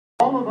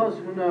All of us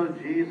who know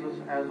Jesus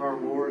as our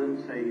Lord and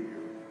Savior,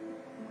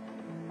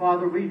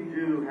 Father, we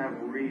do have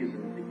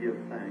reason to give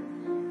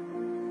thanks.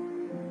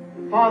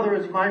 And Father,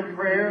 it's my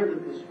prayer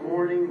that this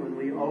morning when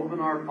we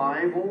open our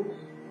Bibles,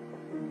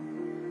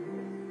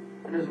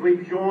 and as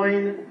we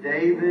join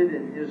David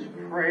in his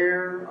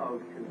prayer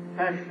of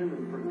confession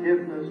and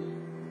forgiveness,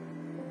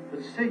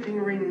 but seeking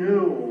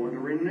renewal and a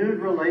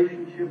renewed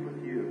relationship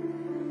with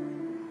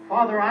you,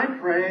 Father, I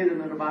pray that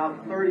in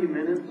about 30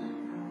 minutes,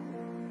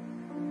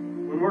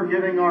 when we're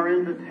giving our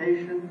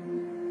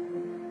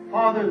invitation,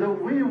 Father, that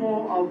we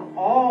will, of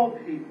all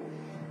people,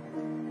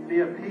 be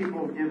a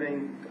people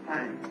giving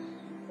thanks.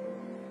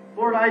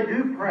 Lord, I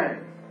do pray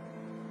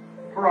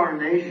for our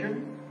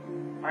nation.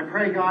 I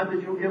pray, God,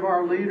 that you'll give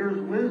our leaders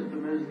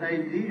wisdom as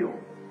they deal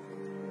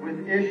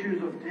with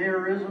issues of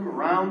terrorism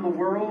around the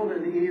world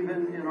and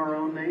even in our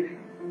own nation.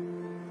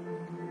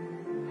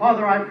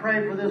 Father, I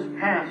pray for this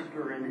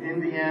pastor in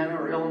Indiana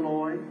or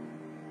Illinois.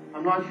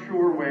 I'm not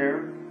sure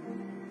where.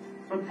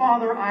 But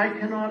Father, I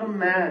cannot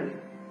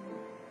imagine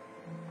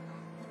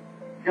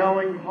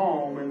going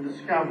home and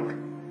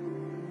discovering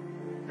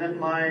that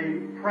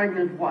my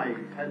pregnant wife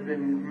had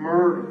been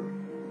murdered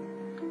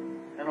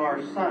and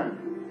our son,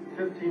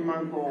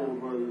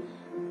 15-month-old, was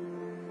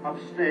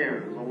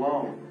upstairs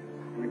alone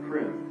in the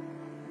crib.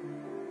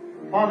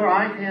 Father,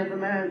 I can't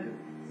imagine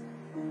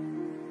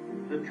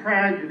the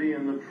tragedy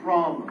and the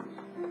traumas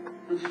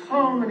that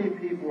so many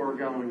people are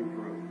going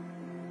through.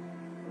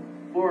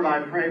 Lord, I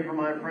pray for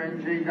my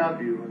friend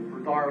J.W. and for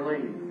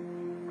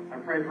Darlene. I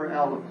pray for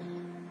Ellis.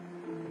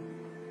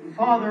 And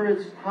Father,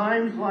 it's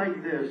times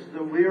like this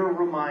that we are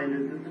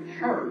reminded that the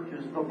church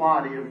is the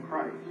body of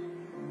Christ.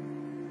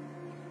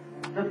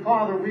 That,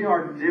 Father, we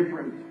are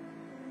different.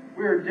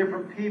 We are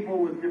different people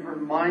with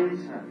different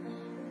mindsets,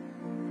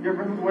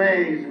 different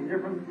ways and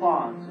different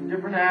thoughts and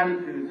different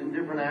attitudes and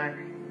different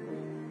actions.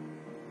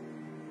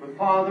 But,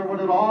 Father, what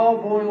it all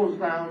boils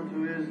down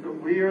to is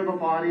that we are the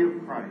body of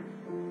Christ.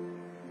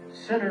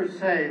 Sinners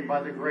saved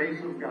by the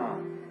grace of God.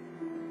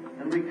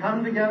 And we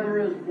come together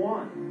as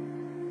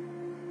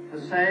one to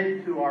say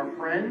to our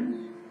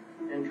friends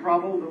in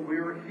trouble that we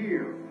are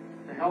here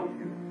to help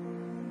you.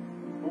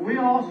 But we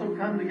also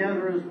come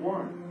together as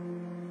one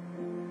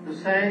to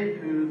say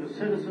to the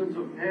citizens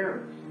of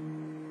Paris,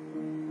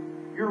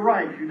 you're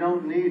right, you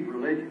don't need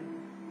religion.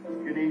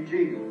 You need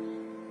Jesus.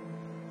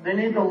 They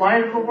need the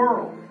light of the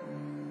world.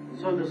 And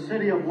so the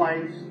City of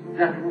Lights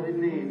definitely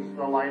needs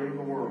the light of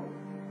the world.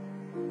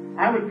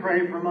 I would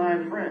pray for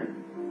my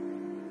friend,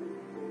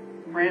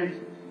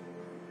 Francis,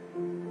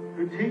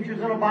 who teaches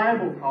in a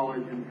Bible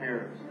college in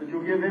Paris, that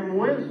you'll give him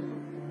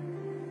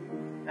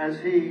wisdom as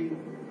he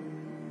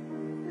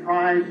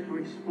tries to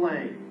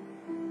explain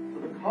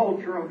to the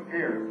culture of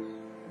Paris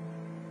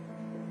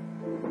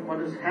what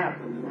has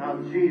happened and how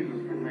Jesus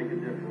can make a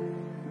difference.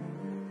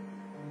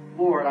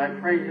 Lord, I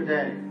pray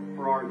today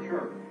for our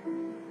church.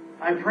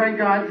 I pray,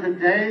 God,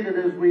 today that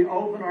as we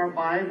open our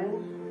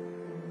Bibles,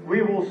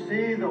 we will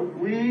see that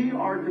we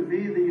are to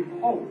be the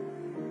hope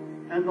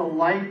and the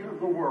light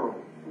of the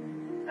world.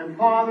 And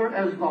Father,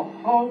 as the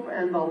hope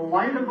and the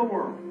light of the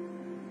world,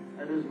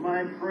 it is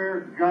my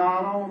prayer,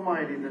 God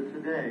Almighty, that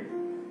today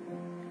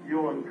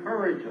you'll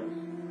encourage us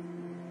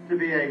to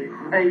be a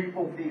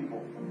grateful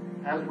people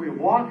as we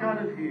walk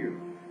out of here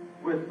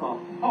with the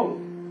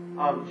hope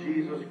of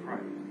Jesus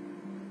Christ.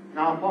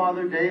 Now,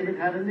 Father, David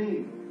had a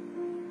need.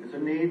 It's a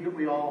need that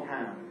we all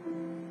have.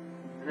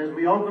 And as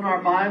we open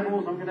our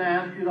Bibles, I'm going to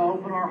ask you to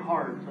open our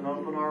hearts and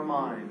open our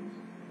minds.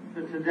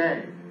 That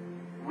today,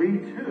 we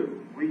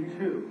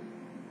too,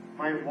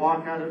 might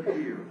walk out of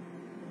here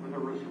with a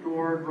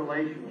restored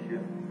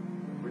relationship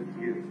with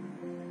you.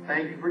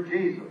 Thank you for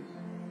Jesus.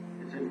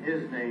 It's in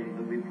his name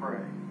that we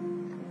pray.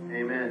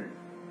 Amen.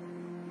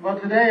 Well,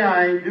 today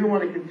I do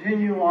want to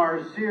continue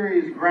our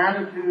series,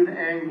 Gratitude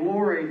and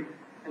Glory.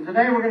 And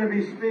today we're going to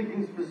be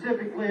speaking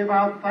specifically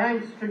about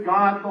thanks to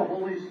God the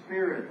Holy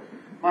Spirit.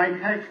 My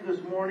text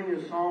this morning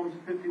is Psalms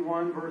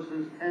 51,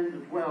 verses 10 to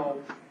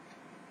 12.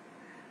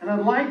 And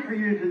I'd like for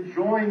you to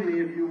join me,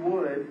 if you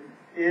would,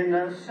 in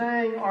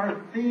saying our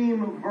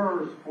theme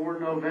verse for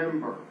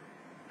November.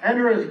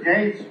 Enter his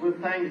gates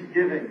with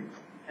thanksgiving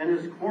and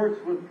his courts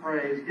with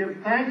praise. Give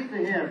thanks to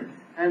him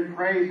and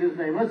praise his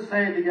name. Let's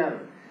say it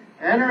together.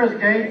 Enter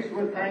his gates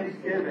with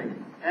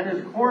thanksgiving and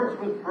his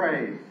courts with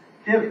praise.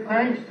 Give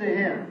thanks to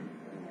him.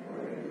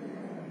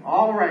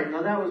 All right,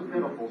 now that was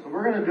pitiful. So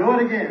we're going to do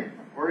it again.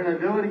 We're going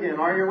to do it again.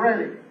 Are you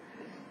ready?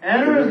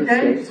 Enter his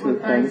gates with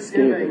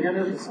thanksgiving and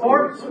his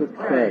courts with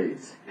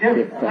praise.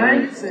 Give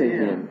thanks to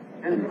him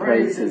and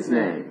praise his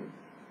name.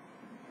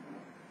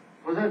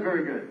 Was that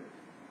very good?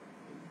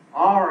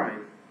 All right.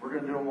 We're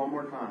going to do it one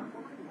more time.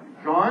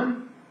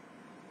 John,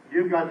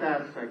 you've got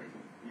that section.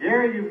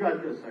 Gary, you've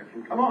got this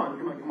section. Come on.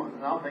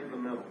 And I'll take the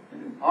middle.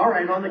 All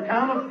right. On the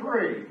count of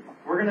three,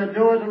 we're going to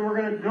do it, and we're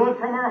going to do it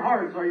from our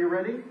hearts. Are you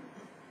ready?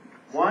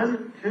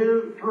 1,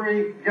 2,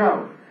 3,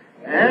 go.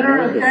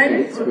 Enter his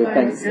gates with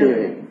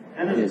thanksgiving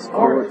and his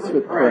courts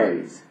with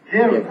praise.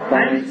 Give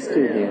thanks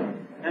to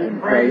him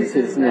and praise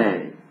his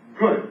name.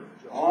 Good.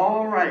 All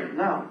All right,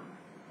 now,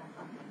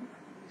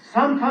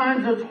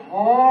 sometimes it's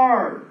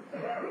hard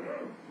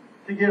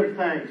to give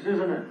thanks,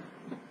 isn't it?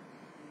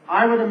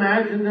 I would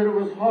imagine that it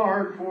was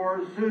hard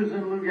for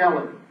Susan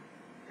Lugelli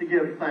to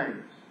give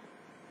thanks.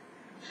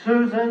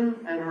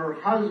 Susan and her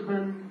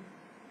husband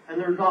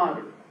and their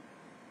daughter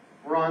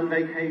were on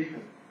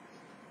vacation.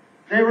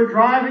 They were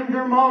driving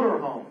their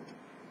motorhome,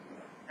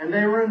 and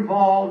they were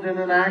involved in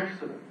an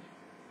accident.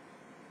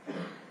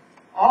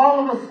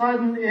 All of a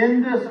sudden,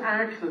 in this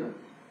accident,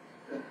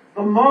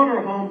 the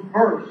motorhome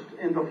burst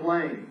into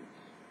flames.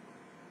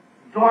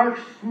 Dark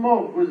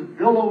smoke was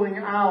billowing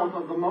out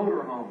of the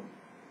motorhome.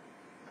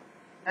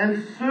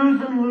 And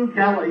Susan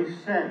Lugelli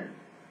said,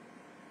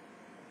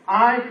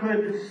 I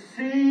could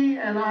see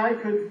and I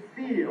could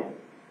feel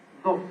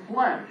the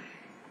flesh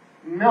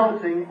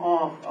melting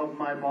off of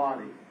my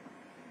body.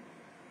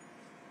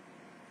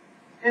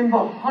 In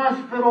the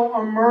hospital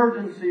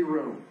emergency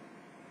room,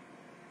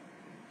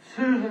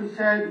 Susan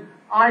said,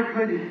 I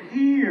could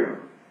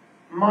hear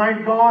my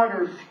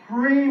daughter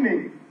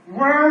screaming,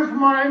 where's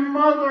my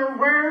mother?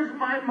 Where's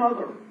my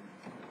mother?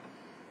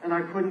 And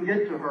I couldn't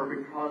get to her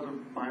because of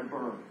my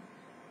burn.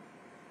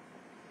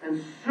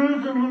 And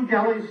Susan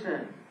Lugelli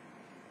said,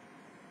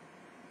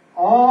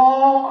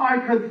 all I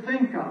could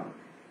think of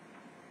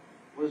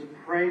was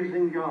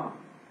praising God.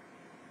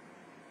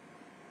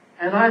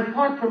 And I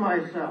thought to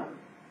myself,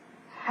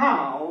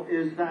 how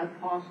is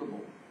that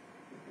possible?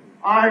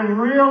 I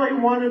really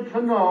wanted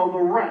to know the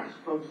rest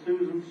of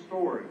Susan's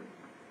story.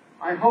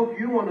 I hope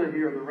you want to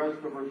hear the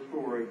rest of her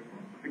story,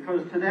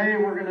 because today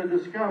we're going to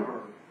discover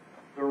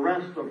the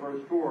rest of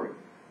her story.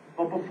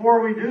 But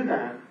before we do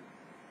that,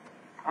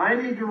 I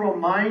need to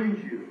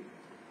remind you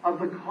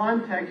of the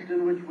context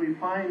in which we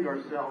find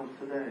ourselves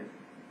today.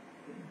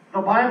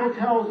 The Bible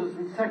tells us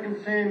in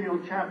 2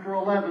 Samuel chapter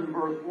 11,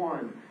 verse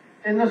 1,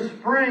 in the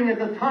spring, at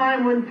the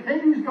time when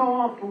kings go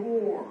off to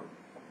war,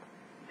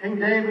 King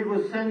David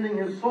was sending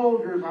his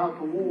soldiers out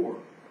to war.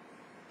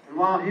 And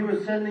while he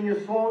was sending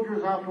his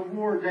soldiers out to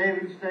war,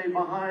 David stayed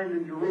behind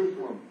in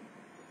Jerusalem.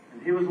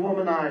 And he was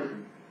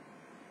womanizing.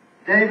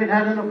 David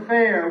had an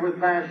affair with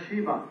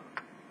Bathsheba,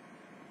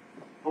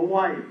 the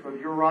wife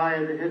of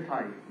Uriah the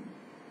Hittite.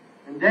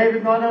 And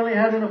David not only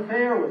had an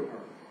affair with her,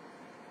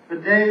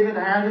 but David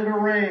had it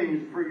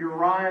arranged for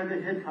Uriah the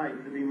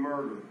Hittite to be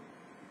murdered.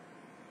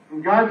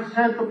 And God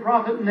sent the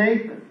prophet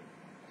Nathan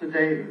to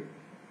David.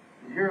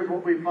 And here's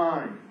what we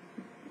find.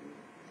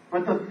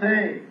 But the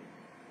thing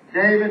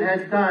David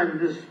had done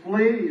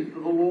displeased the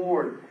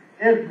Lord.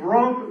 It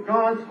broke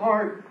God's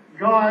heart.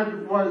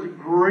 God was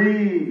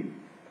grieved.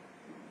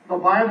 The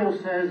Bible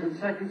says in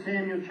 2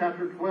 Samuel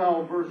chapter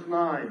 12, verse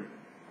 9,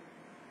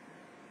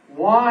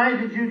 why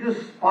did you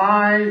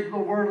despise the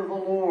word of the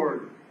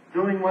Lord,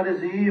 doing what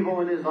is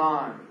evil in his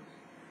eyes?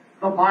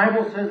 The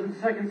Bible says in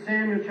 2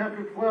 Samuel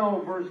chapter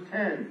 12, verse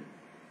 10,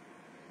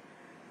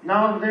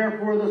 now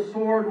therefore the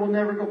sword will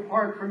never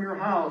depart from your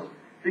house,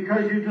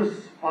 because you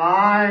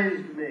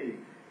despised me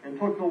and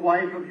took the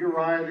wife of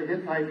Uriah the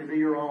Hittite to be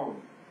your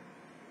own.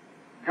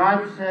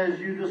 God says,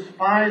 you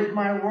despised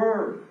my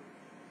word,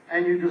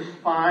 and you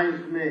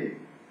despised me.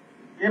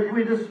 If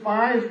we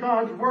despise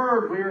God's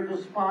word, we are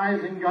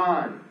despising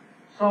God.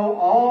 So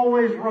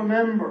always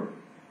remember,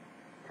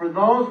 for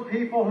those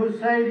people who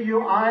say to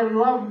you, I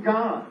love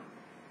God,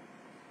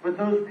 but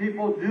those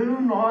people do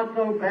not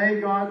obey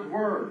God's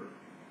word,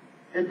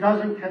 it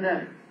doesn't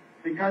connect.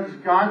 Because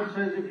God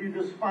says, if you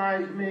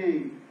despise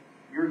me,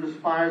 you're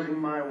despising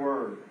my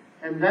word.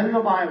 And then the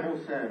Bible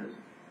says,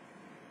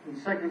 in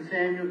 2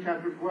 Samuel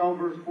chapter 12,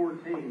 verse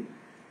 14,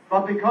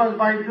 but because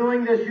by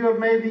doing this you have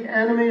made the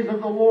enemies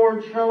of the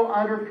Lord show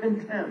utter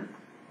contempt.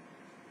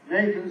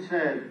 Nathan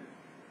said,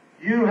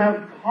 you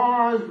have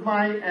caused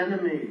my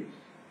enemies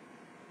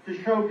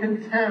to show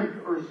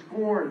contempt or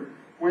scorn.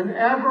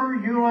 Whenever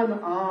you and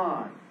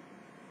I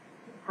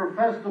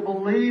profess to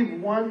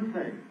believe one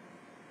thing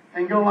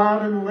and go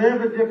out and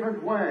live a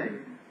different way,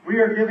 we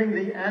are giving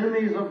the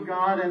enemies of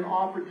God an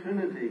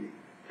opportunity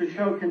to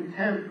show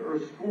contempt or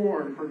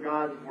scorn for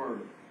God's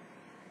word.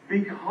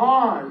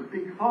 Because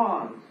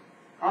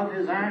of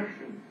his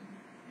actions,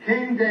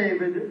 King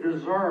David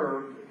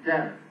deserved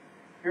death.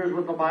 Here's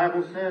what the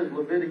Bible says,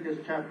 Leviticus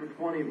chapter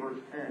 20, verse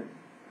 10.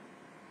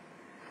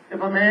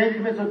 If a man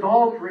commits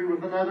adultery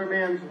with another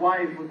man's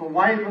wife, with the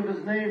wife of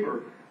his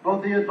neighbor,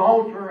 both the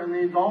adulterer and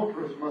the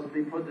adulteress must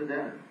be put to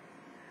death.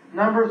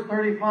 Numbers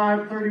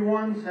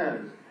 35:31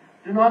 says,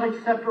 do not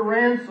accept a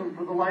ransom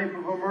for the life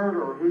of a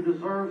murderer who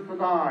deserves to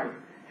die.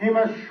 He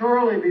must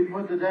surely be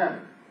put to death.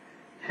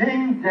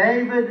 King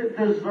David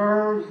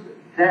deserves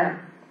death.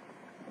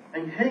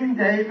 And King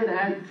David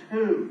had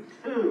two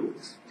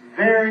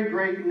very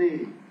great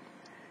needs.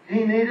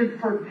 He needed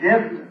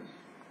forgiveness,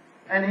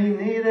 and he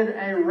needed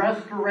a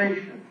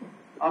restoration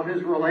of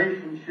his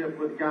relationship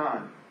with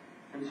God.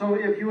 And so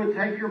if you would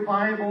take your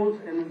Bibles,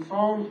 and in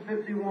Psalms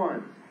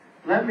 51,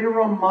 let me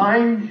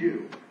remind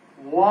you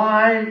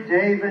why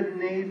David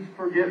needs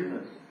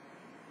forgiveness.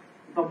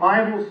 The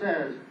Bible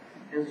says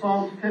in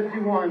Psalms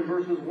 51,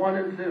 verses 1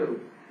 and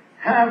 2,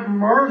 have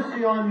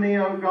mercy on me,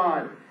 O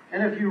God,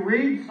 And if you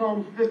read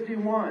Psalms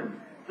 51,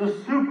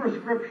 the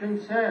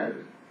superscription says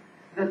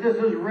that this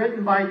is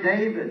written by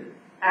David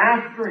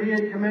after he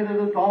had committed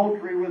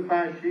adultery with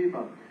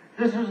Bathsheba.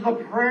 This is the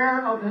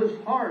prayer of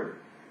his heart.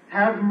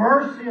 Have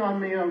mercy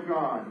on me, O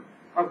God,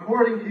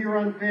 according to your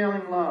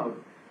unfailing love,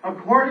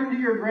 according to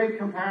your great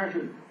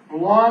compassion.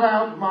 Blot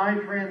out my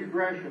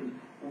transgressions.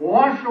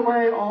 Wash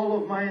away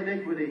all of my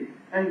iniquity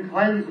and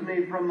cleanse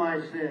me from my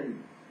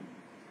sin.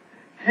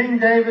 King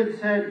David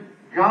said,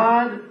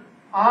 God,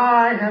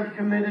 I have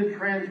committed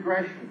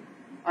transgression.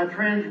 A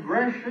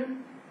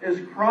transgression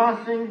is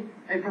crossing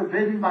a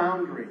forbidden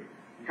boundary.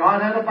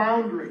 God had a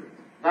boundary.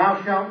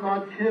 Thou shalt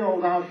not kill,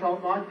 thou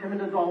shalt not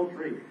commit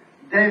adultery.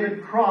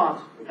 David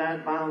crossed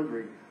that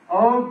boundary.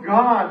 Oh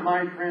God,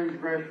 my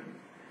transgression.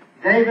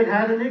 David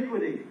had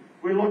iniquity.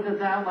 We looked at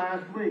that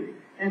last week.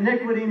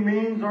 Iniquity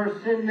means our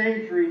sin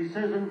nature. He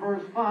says in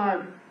verse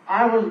 5,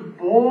 I was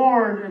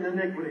born in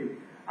iniquity.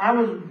 I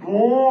was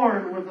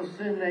born with a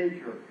sin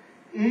nature.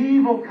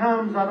 Evil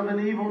comes out of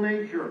an evil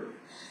nature.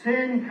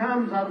 Sin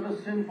comes out of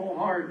a sinful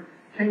heart.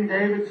 King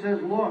David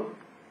says, look,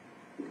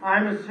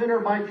 I'm a sinner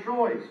by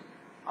choice.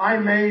 I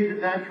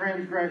made that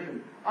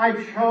transgression. I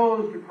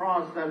chose to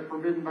cross that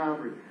forbidden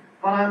boundary.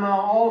 But I'm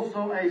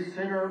also a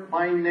sinner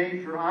by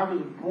nature. I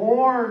was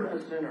born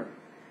a sinner.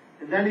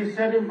 And then he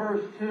said in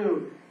verse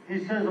 2,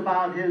 he says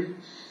about his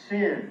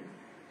sin.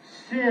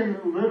 Sin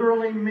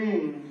literally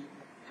means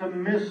to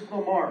miss the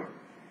mark.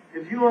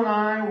 If you and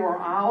I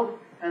were out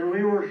and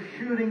we were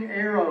shooting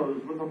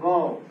arrows with a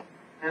bow,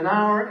 and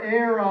our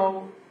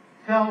arrow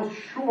fell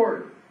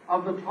short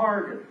of the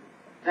target,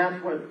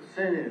 that's what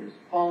sin is,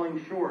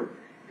 falling short.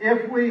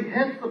 If we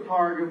hit the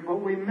target but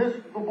we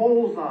missed the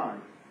bullseye,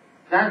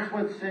 that's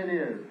what sin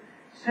is.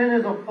 Sin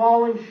is a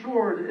falling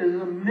short,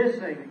 is a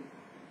missing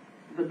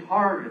the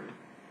target.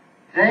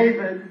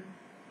 David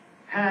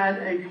had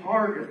a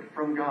target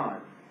from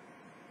God.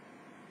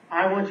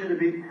 I want you to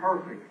be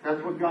perfect.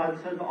 That's what God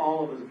said to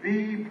all of us.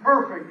 Be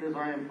perfect as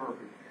I am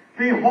perfect.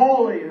 Be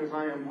holy as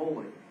I am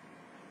holy.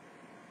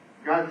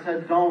 God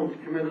said,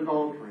 don't commit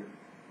adultery.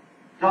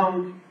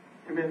 Don't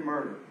commit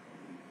murder.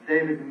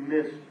 David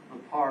missed the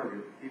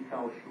target. He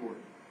fell short.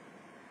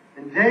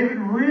 And David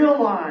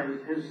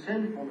realized his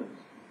sinfulness.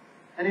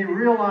 And he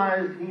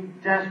realized he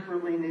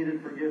desperately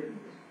needed forgiveness.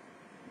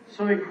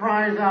 So he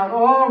cries out,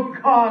 oh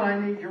God, I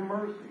need your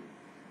mercy.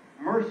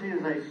 Mercy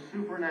is a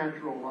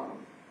supernatural love.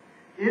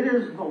 It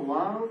is the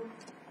love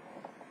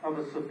of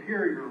a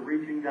superior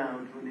reaching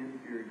down to an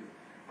inferior.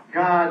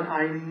 God,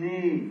 I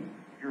need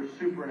your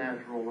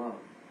supernatural love.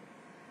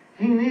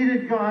 He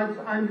needed God's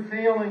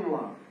unfailing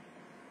love.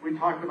 We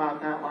talked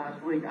about that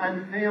last week.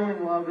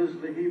 Unfailing love is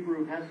the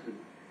Hebrew hesed,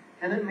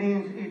 and it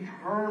means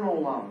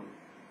eternal love.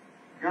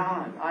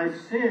 God, I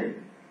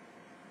sinned,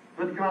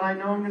 but God, I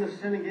know I'm going to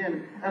sin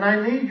again. And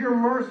I need your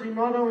mercy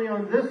not only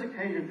on this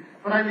occasion,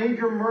 but I need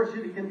your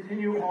mercy to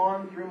continue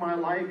on through my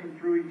life and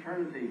through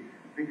eternity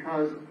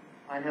because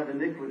I have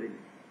iniquity.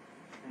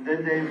 And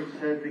then David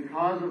said,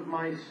 because of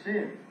my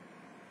sin,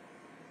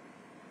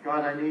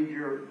 God, I need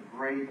your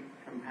great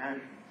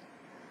compassion.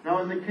 Now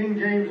in the King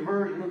James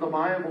Version of the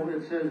Bible,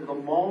 it says, the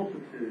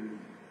multitude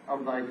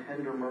of thy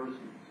tender mercies.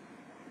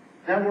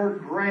 That word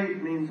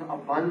great means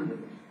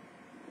abundance.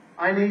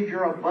 I need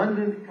your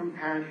abundant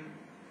compassion.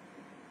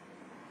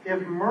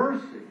 If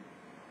mercy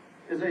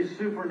is a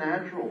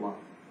supernatural love,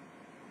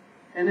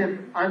 and if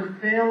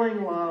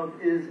unfailing love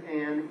is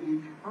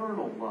an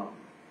eternal love,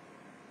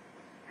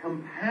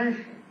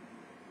 compassion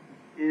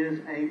is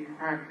a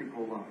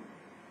practical love.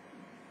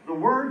 The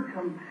word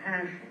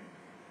compassion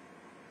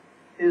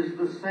is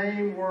the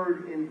same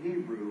word in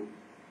Hebrew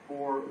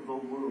for the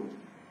womb.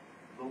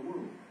 The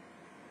womb.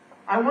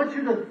 I want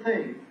you to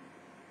think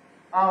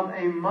of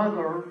a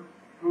mother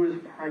who is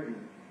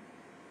pregnant.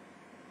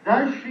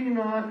 Does she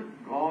not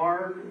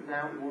guard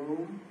that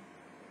womb?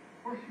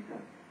 Of course she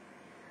does.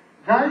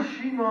 Does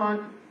she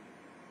not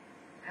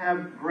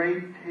have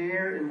great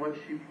care in what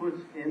she puts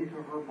into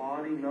her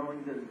body,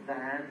 knowing that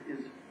that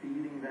is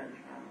feeding that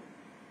child?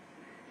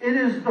 It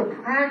is the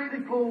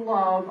practical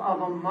love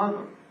of a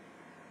mother,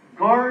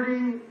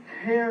 guarding,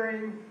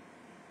 caring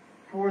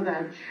for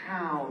that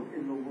child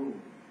in the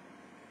womb.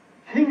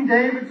 King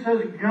David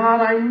says,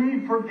 God, I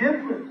need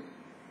forgiveness.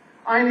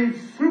 I need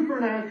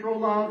supernatural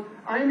love.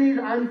 I need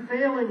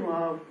unfailing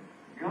love.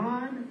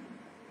 God,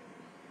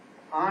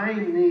 I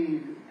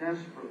need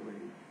desperately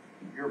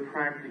your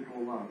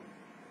practical love.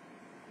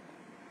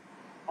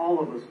 All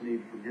of us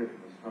need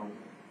forgiveness, don't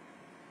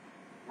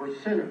we?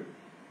 We're sinners,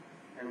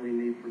 and we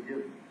need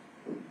forgiveness.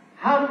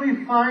 How do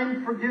we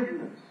find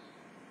forgiveness?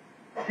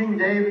 King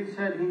David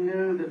said he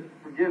knew that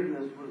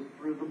forgiveness was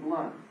through the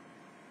blood.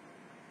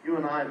 You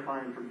and I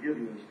find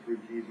forgiveness through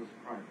Jesus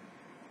Christ.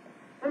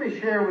 Let me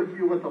share with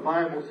you what the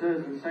Bible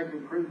says in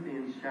 2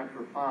 Corinthians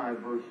chapter 5,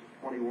 verse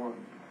 21.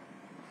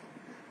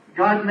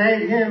 God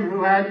made him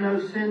who had no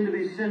sin to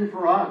be sin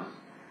for us,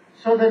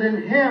 so that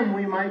in him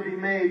we might be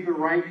made the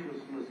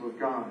righteousness of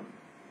God.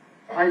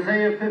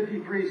 Isaiah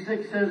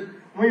 53:6 says,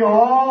 we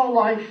all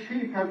like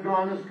sheep have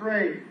gone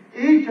astray.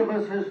 Each of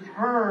us has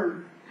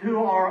turned to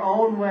our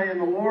own way, and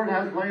the Lord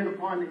has laid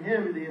upon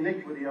him the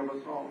iniquity of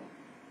us all.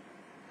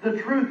 The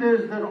truth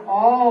is that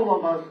all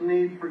of us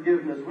need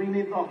forgiveness. We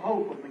need the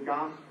hope of the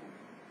gospel.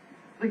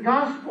 The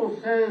gospel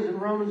says in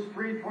Romans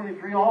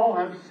 3:23, all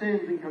have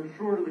sinned and come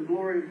short of the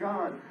glory of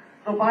God.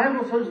 The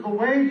Bible says the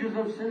wages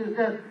of sin is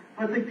death,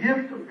 but the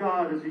gift of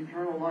God is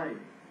eternal life.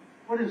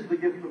 What is the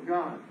gift of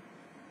God?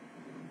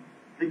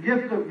 The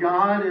gift of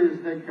God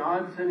is that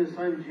God sent his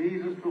son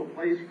Jesus to a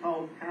place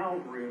called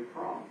Calvary, a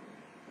cross.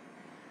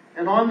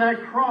 And on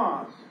that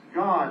cross,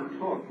 God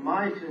took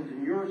my sins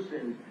and your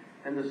sins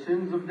and the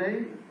sins of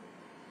David,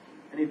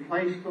 and he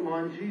placed them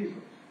on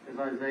Jesus, as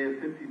Isaiah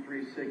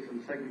 53:6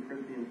 and 2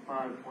 Corinthians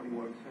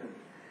 5:21 says.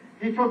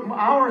 He took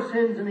our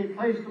sins and he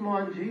placed them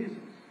on Jesus.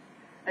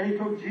 And he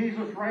took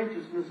Jesus'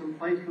 righteousness and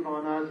placed it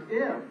on us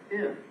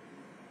if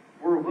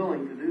we're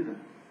willing to do that.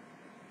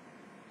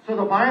 So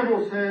the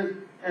Bible says,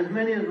 as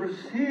many as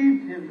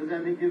received him, to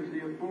them he gives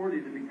the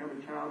authority to become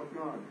a child of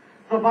God.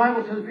 The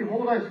Bible says,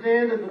 behold, I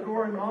stand at the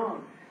door and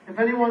knock. If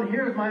anyone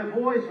hears my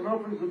voice and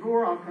opens the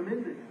door, I'll come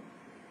into him.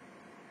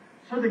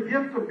 So the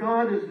gift of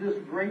God is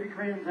this great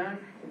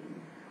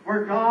transaction,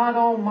 where God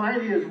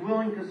Almighty is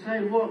willing to say,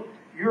 look,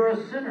 you're a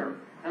sinner,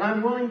 and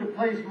I'm willing to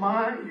place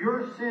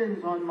your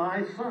sins on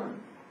my Son.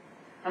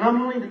 And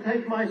I'm willing to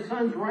take my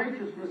Son's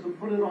righteousness and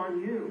put it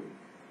on you.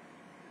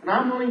 And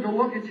I'm willing to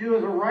look at you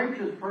as a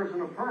righteous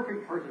person, a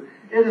perfect person.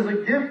 It is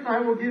a gift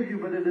I will give you,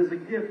 but it is a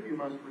gift you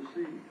must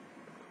receive.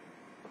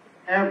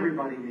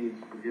 Everybody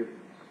needs forgiveness.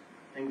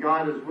 And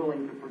God is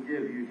willing to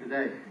forgive you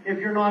today. If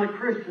you're not a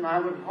Christian, I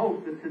would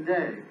hope that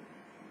today,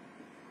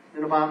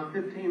 in about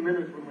 15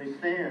 minutes when we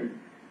stand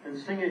and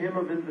sing a hymn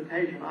of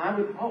invitation, I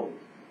would hope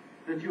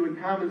that you would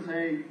come and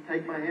say,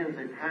 take my hand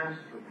and say,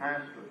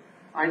 Pastor,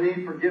 I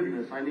need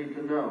forgiveness. I need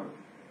to know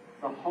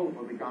the hope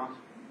of the gospel.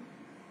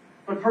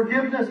 But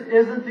forgiveness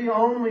isn't the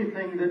only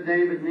thing that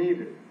David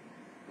needed.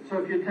 So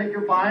if you take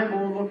your Bible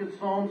and look at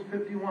Psalms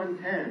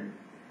 51:10,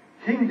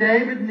 King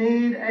David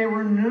needed a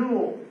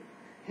renewal.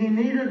 He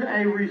needed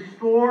a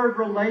restored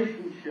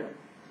relationship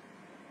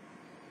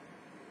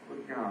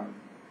with God.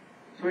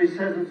 So he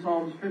says in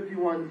Psalms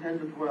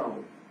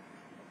 51:10-12,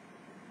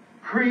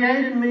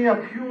 create in me a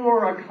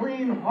pure, a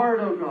clean heart,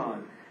 O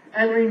God,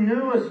 and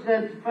renew a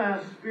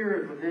steadfast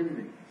spirit within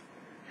me.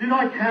 Do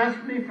not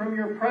cast me from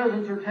your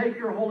presence or take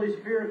your Holy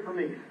Spirit from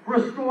me.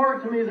 Restore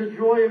to me the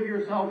joy of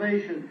your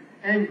salvation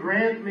and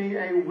grant me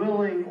a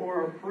willing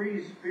or a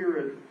free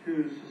spirit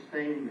to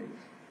sustain me.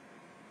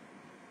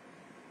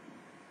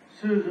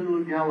 Susan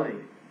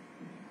Lugeli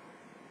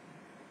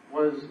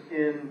was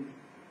in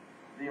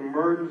the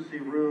emergency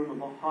room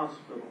of a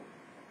hospital.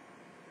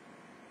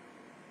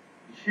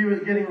 She was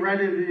getting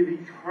ready to be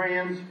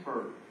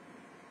transferred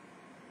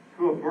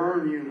to a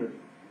burn unit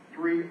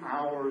 3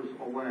 hours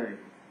away.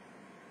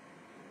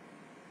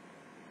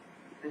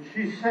 And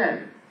she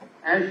said,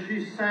 as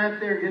she sat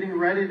there getting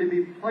ready to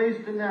be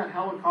placed in that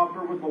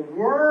helicopter with the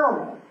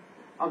whirl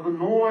of the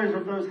noise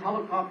of those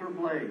helicopter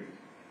blades,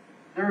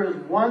 there is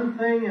one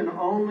thing and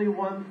only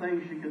one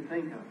thing she could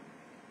think of.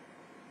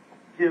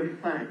 Give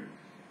thanks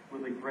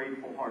with a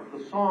grateful heart.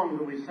 The song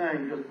that we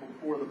sang just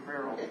before the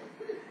prayer altar.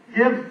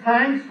 Give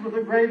thanks with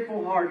a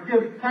grateful heart.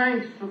 Give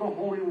thanks to the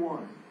Holy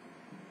One.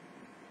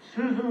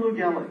 Susan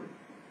Lugeli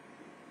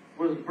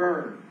was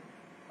burned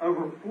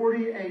over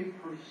 48%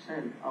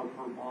 of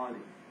her body.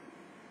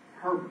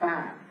 Her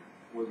back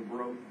was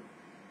broken.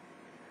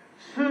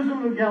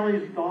 Susan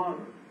Lugeli's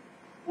daughter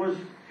was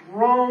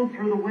thrown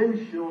through the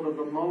windshield of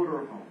the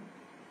motorhome.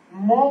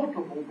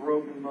 Multiple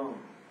broken bones.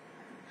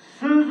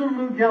 Susan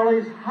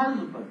Lugeli's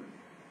husband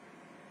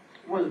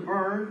was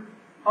burned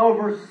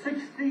over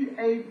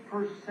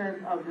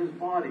 68% of his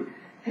body.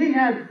 He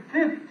had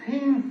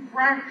 15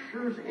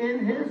 fractures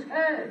in his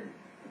head.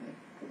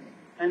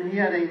 And he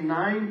had a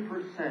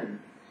 9%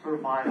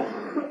 survival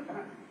rate.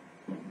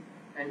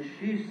 And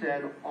she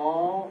said,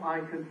 all I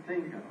could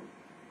think of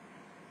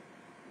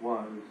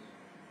was,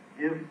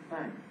 give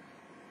thanks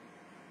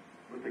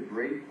with a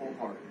grateful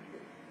heart.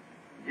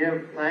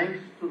 Give thanks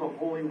to the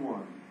Holy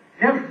One.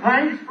 Give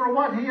thanks for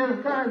what he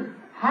has done.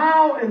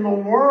 How in the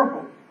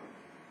world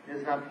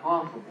is that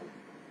possible?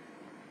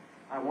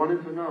 I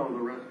wanted to know the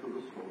rest of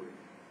the story.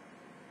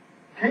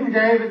 King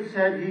David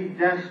said he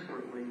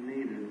desperately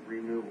needed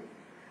renewal.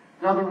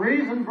 Now the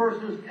reason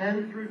verses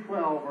 10 through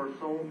 12 are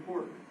so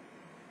important,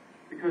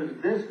 because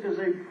this is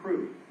a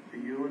proof to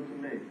you and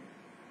to me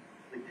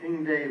that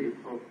King David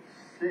took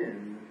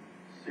sin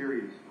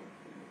seriously.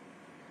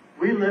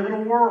 We live in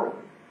a world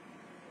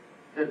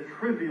that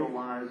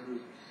trivializes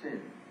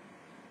sin.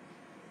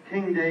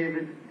 King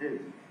David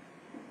didn't.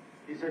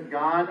 He said,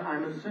 God,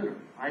 I'm a sinner.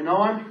 I know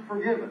I'm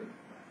forgiven,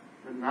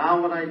 but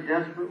now what I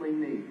desperately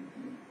need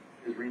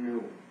is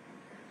renewal.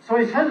 So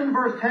he says in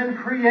verse 10,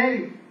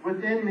 create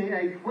within me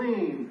a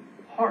clean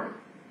heart.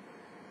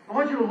 I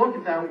want you to look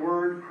at that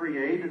word,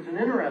 create. It's an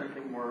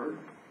interesting word.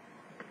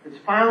 It's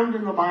found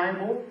in the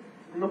Bible,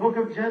 in the book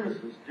of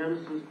Genesis,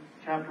 Genesis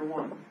chapter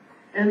 1.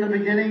 In the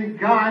beginning,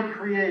 God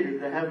created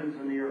the heavens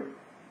and the earth.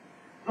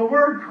 The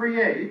word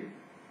create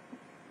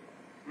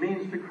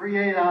means to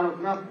create out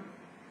of nothing.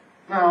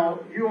 Now,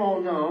 you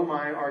all know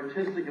my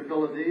artistic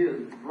ability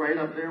is right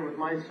up there with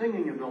my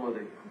singing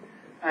ability.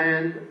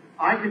 And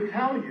I could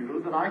tell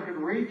you that I could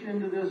reach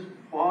into this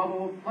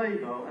bottle of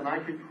Play-Doh and I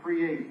could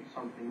create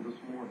something this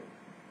morning.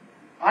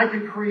 I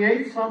could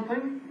create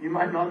something. You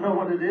might not know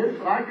what it is,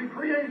 but I could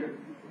create it.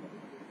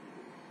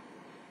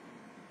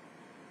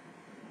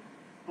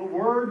 The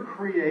word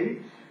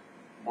create,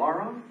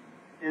 bara,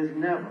 is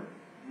never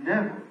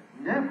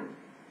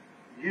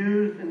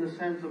used in the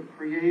sense of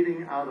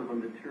creating out of a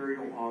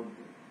material object.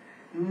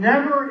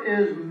 Never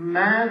is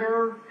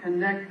matter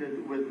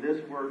connected with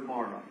this word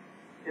bara.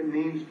 It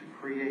means to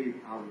create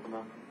out of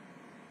nothing.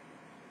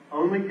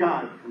 Only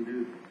God can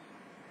do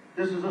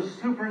this. This is a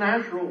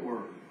supernatural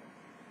word.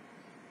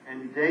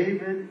 And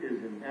David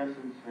is in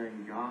essence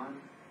saying, God,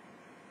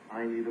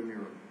 I need a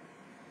miracle.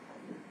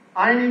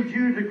 I need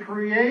you to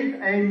create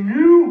a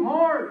new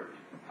heart,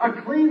 a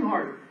clean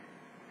heart.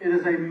 It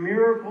is a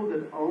miracle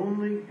that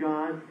only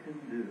God can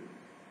do.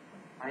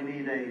 I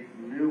need a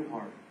new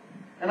heart.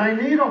 And I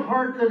need a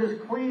heart that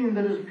is clean,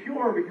 that is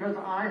pure, because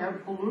I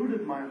have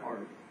polluted my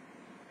heart,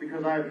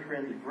 because I have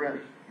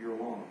transgressed your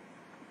law.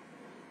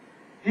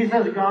 He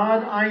says,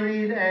 God, I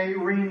need a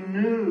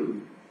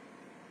renewed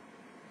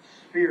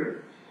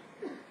spirit.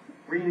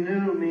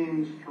 Renew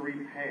means to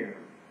repair.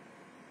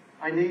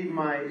 I need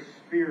my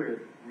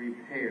spirit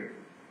repaired.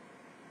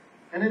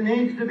 And it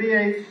needs to be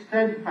a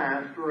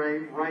steadfast or a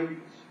right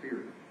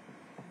spirit.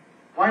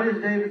 Why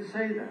does David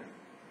say that?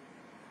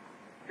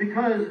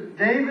 Because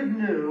David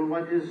knew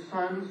what his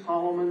son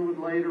Solomon would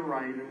later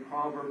write in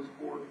Proverbs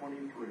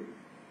 4:23.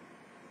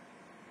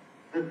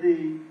 That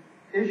the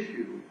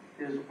issue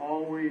is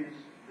always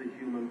the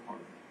human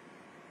heart.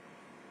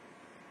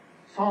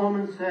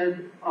 Solomon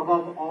said,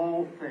 above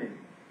all things,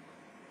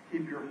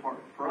 keep your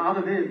heart, for out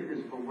of it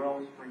is the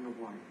wellspring of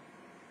life.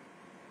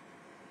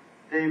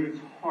 David's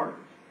heart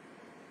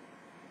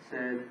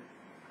said,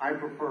 I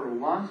prefer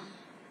lust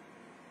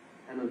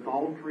and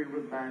adultery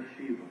with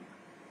Bathsheba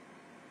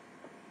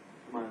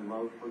to my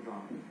love for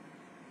God.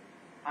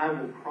 I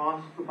will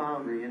cross the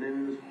boundary. And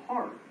in his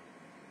heart,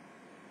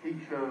 he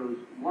chose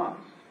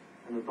lust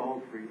and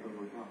adultery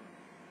over God.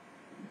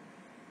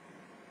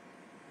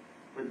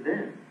 But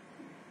then,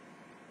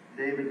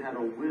 David had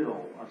a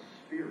will, a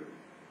spirit.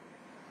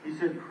 He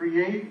said,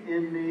 create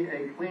in me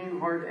a clean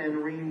heart and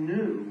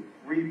renew,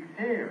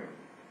 repair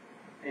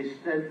a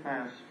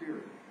steadfast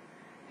spirit.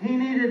 He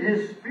needed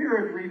his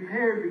spirit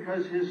repaired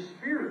because his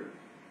spirit,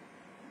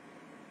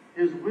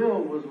 his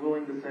will was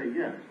willing to say,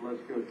 yes,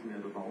 let's go commit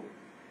adultery.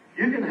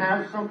 You can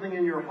have something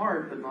in your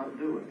heart but not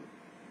do it.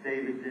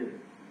 David did it.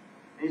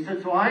 And he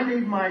said, so I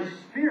need my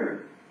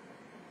spirit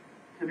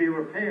to be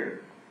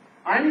repaired.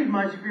 I need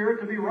my spirit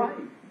to be right.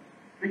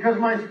 Because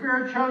my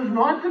spirit chose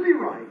not to be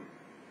right.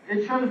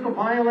 It chose to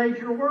violate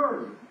your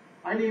word.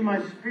 I need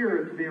my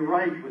spirit to be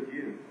right with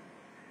you.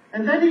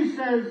 And then he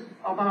says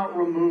about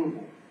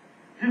removal.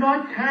 Do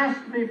not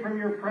cast me from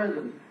your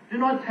presence. Do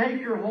not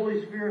take your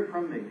Holy Spirit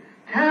from me.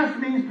 Cast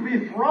means to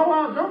be thrown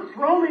out. Don't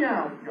throw me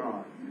out,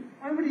 God.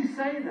 Why would he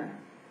say that?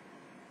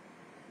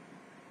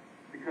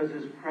 Because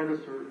his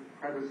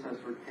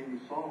predecessor, King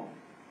Saul,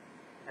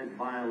 had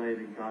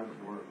violated God's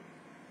word.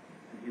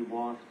 And he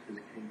lost his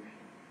kingship.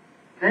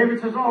 David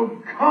says,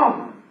 oh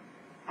God,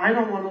 I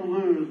don't want to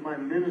lose my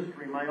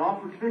ministry, my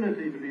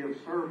opportunity to be of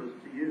service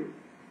to you.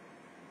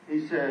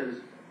 He says,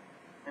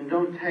 and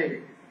don't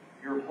take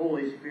your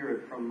Holy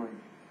Spirit from me.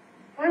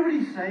 Why would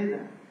he say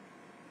that?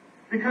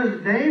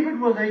 Because David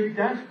was a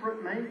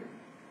desperate man.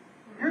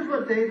 Here's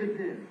what David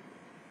did.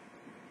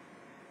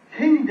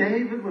 King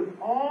David, with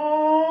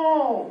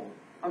all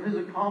of his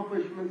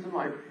accomplishments in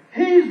life,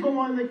 he's the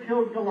one that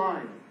killed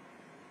Goliath.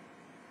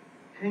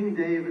 King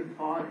David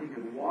thought he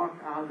could walk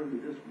out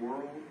into this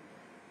world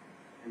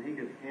and he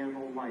could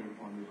handle life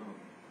on his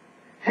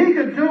own. He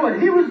could do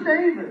it. He was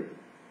David.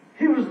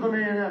 He was the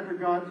man after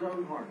God's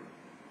own heart.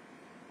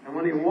 And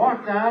when he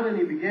walked out and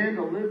he began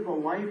to live the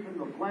life in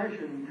the flesh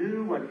and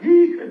do what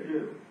he could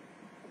do,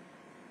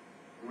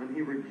 when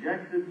he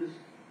rejected this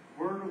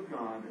word of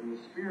God and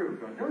the Spirit of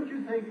God, don't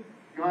you think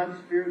God's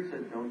Spirit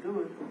said, don't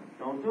do it,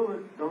 don't do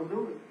it, don't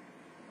do it?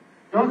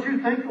 Don't you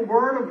think the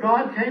word of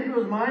God came to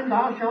his mind,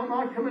 thou shalt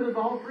not commit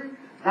adultery,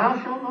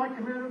 thou shalt not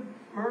commit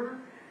murder?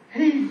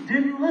 He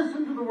didn't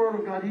listen to the word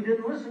of God. He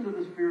didn't listen to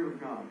the Spirit of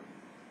God.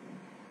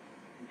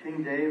 And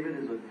King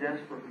David is a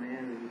desperate man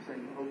and he's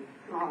saying, oh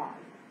God,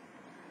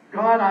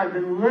 God, I've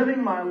been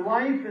living my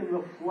life in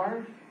the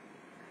flesh.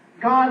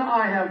 God,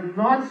 I have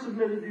not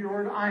submitted to your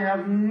word. I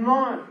have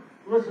not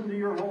listened to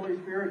your Holy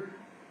Spirit.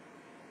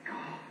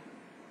 God,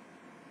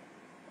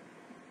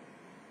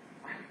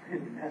 I've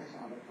made a mess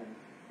out of things.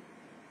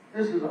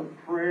 This is a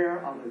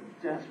prayer of a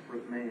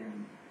desperate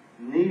man,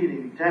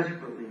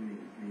 desperately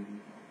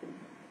needing.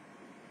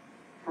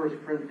 1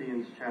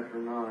 Corinthians chapter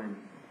 9,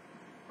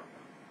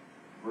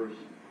 verse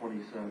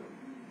 27.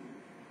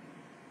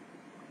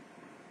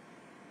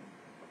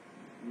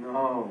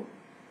 No,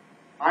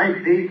 I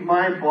beat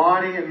my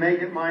body and make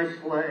it my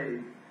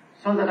slave,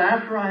 so that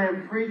after I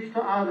have preached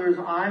to others,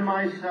 I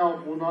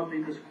myself will not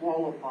be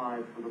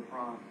disqualified for the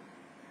prize.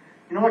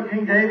 You know what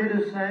King David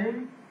is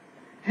saying?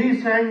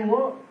 He's saying,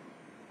 look,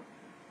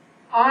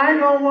 I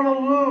don't want to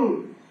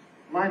lose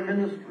my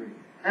ministry.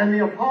 And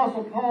the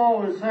Apostle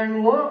Paul is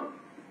saying, look,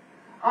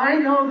 I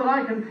know that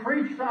I can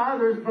preach to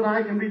others, but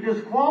I can be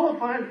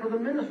disqualified for the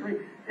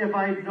ministry if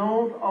I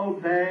don't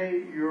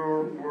obey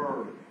your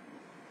word.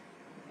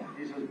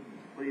 He says,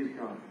 please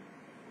God,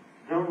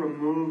 don't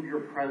remove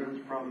your presence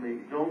from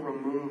me. Don't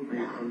remove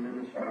me from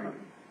ministry.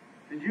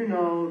 Did you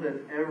know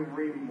that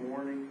every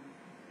morning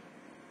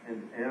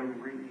and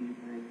every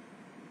evening,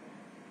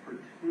 for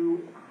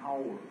 2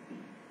 hours,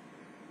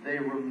 they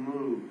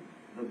removed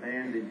the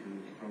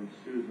bandages from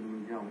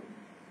Susan McGillin?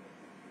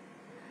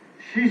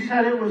 She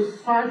said it was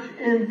such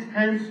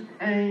intense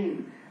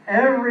pain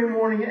every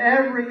morning,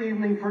 every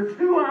evening for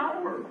 2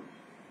 hours.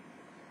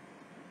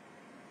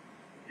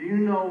 Do you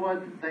know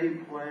what they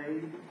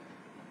played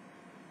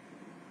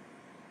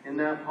in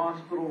that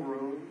hospital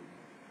room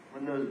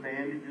when those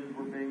bandages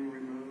were being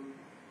removed?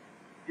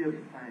 Give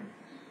thanks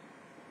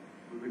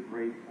with a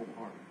grateful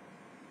heart.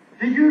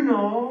 Did you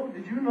know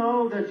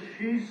that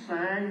she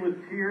sang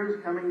with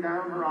tears coming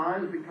down her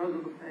eyes because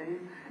of the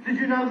pain? Did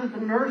you know that the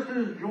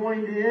nurses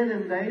joined in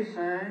and they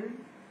sang?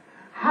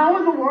 How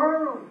in the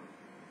world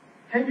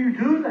can you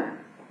do that?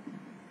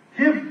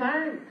 Give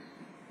thanks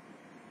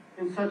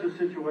in such a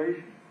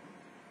situation.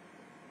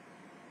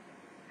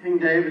 King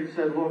David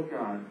said, look,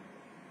 God,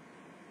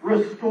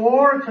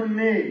 restore to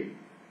me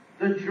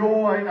the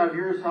joy of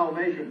your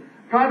salvation.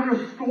 God,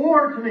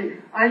 restore to me.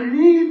 I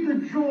need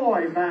the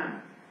joy back.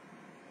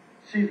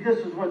 See, this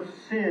is what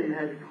sin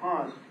had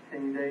cost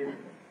King David.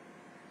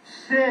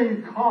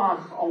 Sin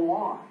costs a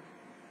lot.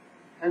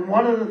 And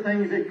one of the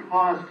things it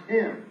cost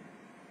him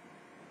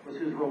was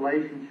his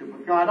relationship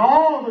with God.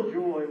 All the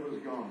joy was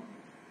gone.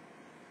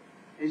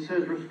 He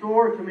says,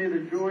 restore to me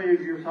the joy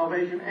of your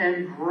salvation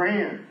and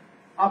grant,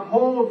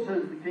 uphold,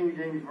 says the King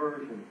James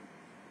Version,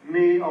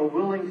 me a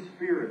willing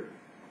spirit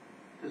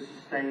to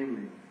sustain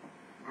me.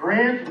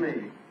 Grant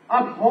me,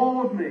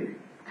 uphold me,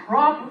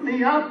 prop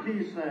me up,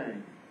 he's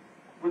saying,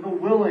 with a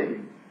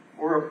willing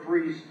or a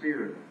free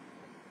spirit.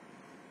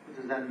 What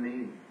does that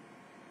mean?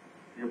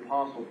 The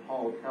Apostle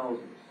Paul tells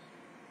us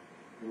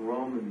in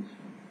Romans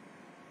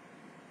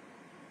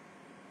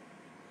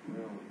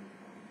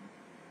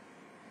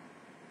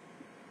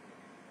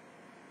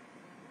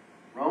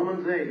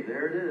 8,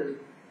 there it is.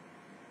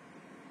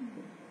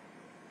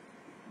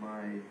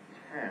 My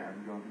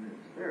tab got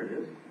missed. There it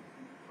is.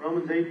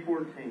 Romans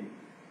 8:14.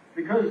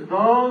 Because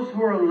those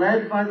who are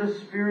led by the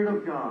Spirit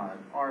of God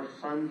are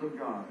sons of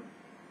God.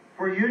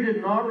 For you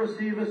did not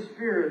receive a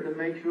spirit that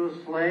makes you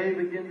a slave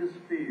again to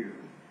fear,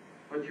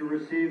 but you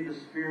received the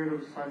spirit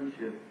of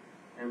sonship,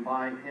 and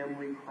by him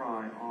we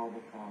cry, Abba,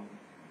 Father.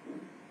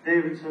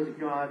 David says,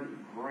 God,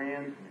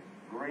 grant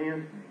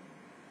me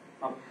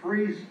a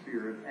free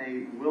spirit,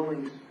 a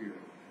willing spirit.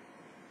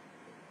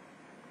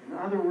 In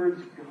other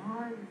words,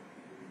 God,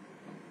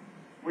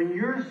 when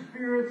your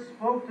Spirit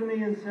spoke to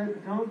me and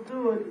said, don't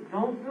do it,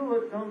 don't do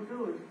it, don't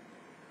do it,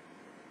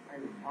 I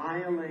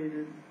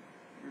violated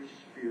your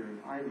Spirit.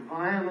 I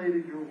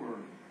violated your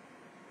word.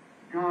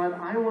 God,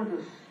 I want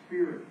a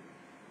spirit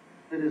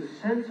that is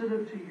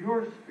sensitive to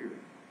your Spirit,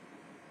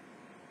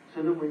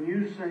 so that when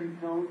you say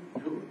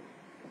don't do it,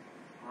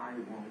 I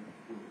won't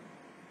do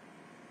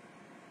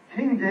it.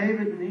 King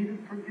David needed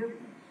forgiveness.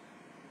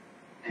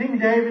 King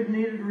David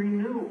needed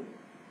renewal.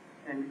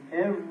 And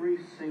every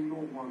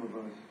single one of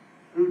us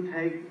who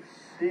take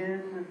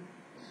sin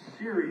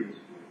seriously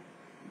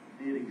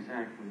did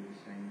exactly the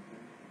same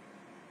thing.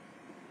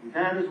 And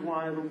that is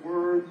why the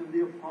words of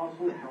the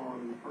Apostle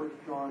John in 1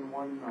 John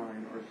 1:9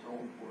 are so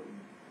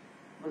important.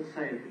 Let's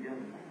say it together.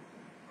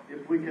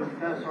 If we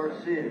confess our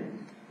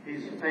sins,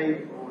 he's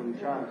faithful and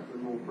just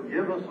and will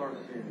forgive us our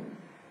sins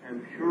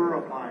and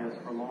purify us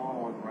from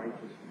all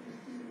unrighteousness.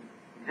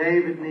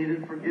 David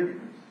needed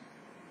forgiveness.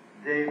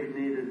 David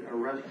needed a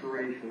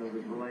restoration of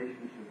his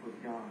relationship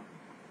with God.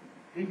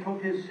 He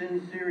took his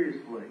sin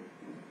seriously.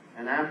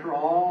 And after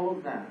all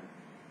of that,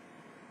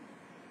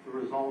 the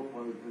result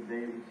was that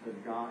David said,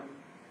 God,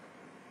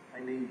 I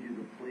need you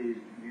to please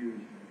use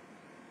me.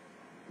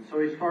 And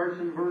so he starts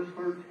in verse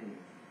 13.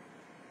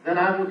 Then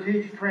I will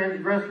teach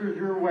transgressors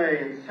your way,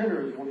 and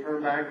sinners will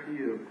turn back to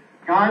you.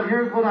 God,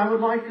 here's what I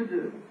would like to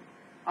do.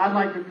 I'd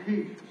like to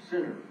teach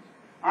sinners.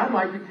 I'd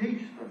like to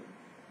teach them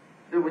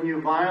that when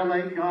you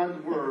violate God's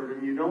word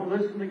and you don't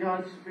listen to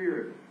God's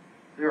Spirit,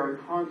 there are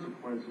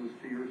consequences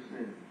to your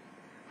sin.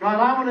 God,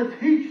 I want to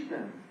teach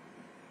them.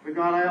 But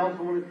God, I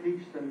also want to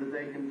teach them that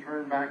they can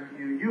turn back to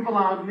you. You've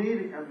allowed me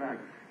to come back.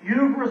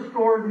 You've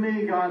restored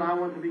me. God, I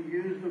want to be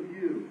used of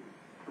you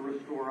to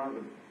restore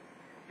others.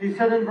 He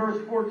said in verse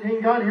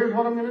 14, God, here's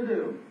what I'm going to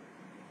do.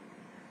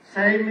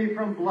 Save me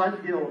from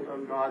blood guilt,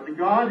 O God, the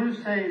God who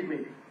saves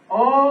me.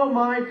 Oh,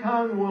 my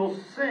tongue will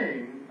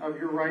sing of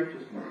your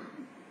righteousness.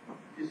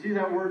 You see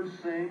that word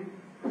sing?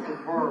 It's a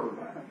verb.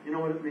 You know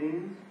what it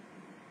means?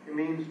 It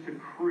means to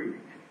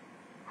creak.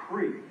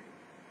 Creak.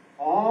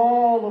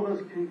 All of us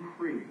can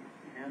creep,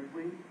 can't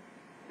we?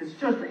 It's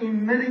just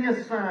emitting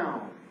a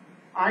sound.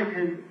 I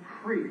can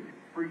creep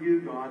for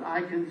you, God.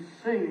 I can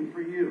sing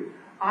for you.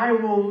 I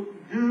will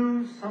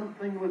do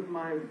something with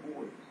my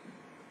voice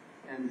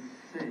and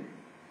sing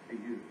to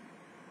you.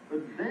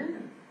 But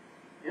then,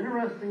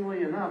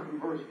 interestingly enough, in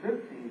verse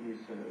 15 he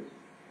says,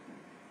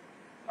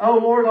 "O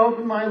Lord,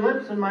 open my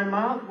lips, and my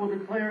mouth will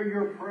declare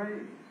your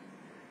praise."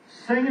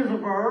 Sing is a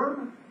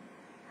verb,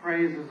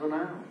 praise is a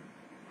noun.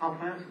 How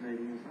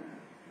fascinating is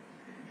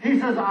that? He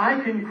says,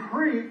 I can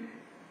creep,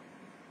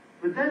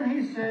 but then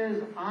he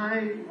says,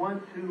 I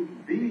want to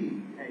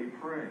be a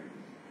praise.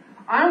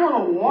 I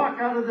want to walk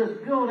out of this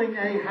building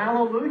a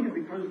hallelujah,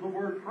 because the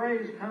word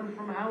praise comes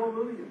from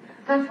hallelujah.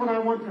 That's what I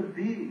want to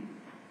be.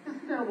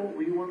 Isn't that what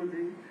we want to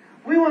be?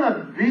 We want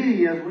to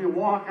be, as we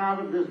walk out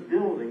of this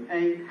building,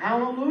 a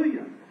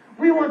hallelujah.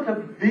 We want to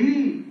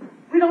be.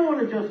 We don't want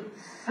to just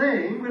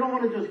sing. We don't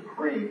want to just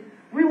creep.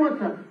 We want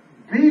to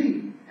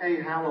be a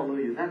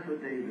hallelujah. That's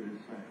what David is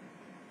saying.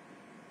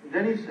 And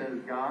then he says,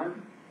 God,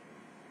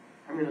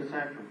 I'm going to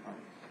sacrifice.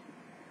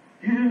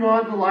 You do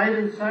not delight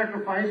in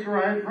sacrifice,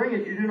 or I bring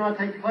it. You do not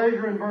take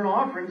pleasure in burnt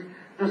offerings.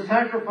 The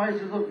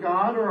sacrifices of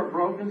God are a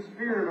broken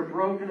spirit, a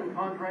broken and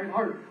contrite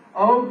heart.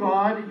 Oh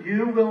God,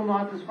 you will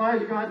not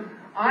despise. God,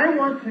 I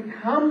want to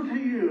come to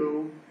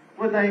you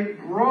with a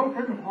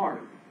broken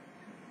heart,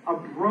 a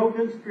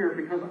broken spirit,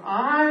 because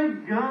I,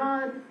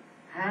 God,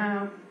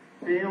 have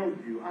failed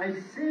you. I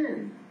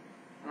sinned,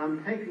 and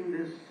I'm taking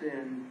this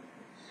sin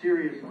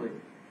seriously.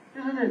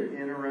 Isn't it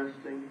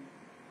interesting?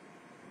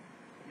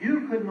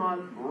 You could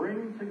not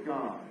bring to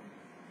God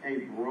a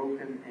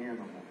broken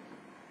animal,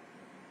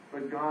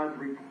 but God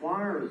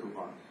requires of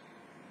us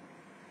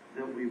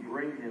that we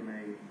bring him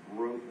a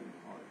broken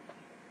heart.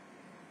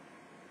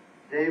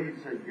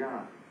 David said,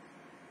 God,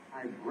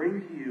 I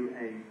bring to you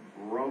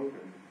a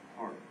broken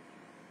heart.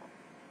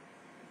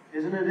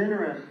 Isn't it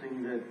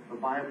interesting that the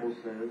Bible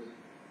says,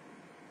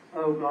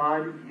 oh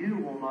God, you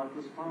will not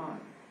despise.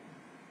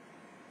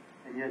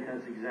 And yet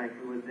that's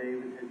exactly what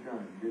David had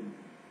done, didn't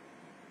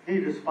he? He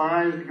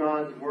despised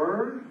God's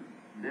word,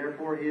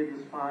 therefore he had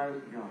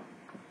despised God.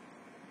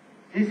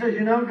 He says,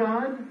 you know,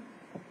 God,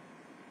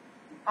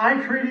 I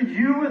treated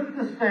you with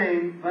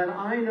disdain, but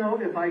I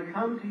know if I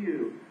come to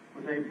you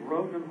with a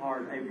broken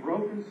heart, a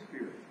broken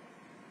spirit,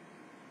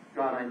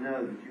 God, I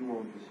know that you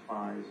won't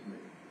despise me.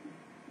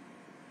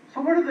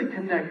 So what are the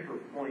connector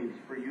points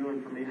for you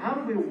and for me? How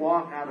do we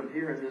walk out of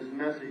here and this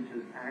message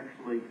is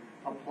actually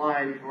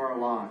applied to our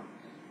lives?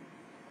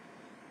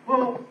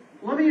 Well,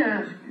 let me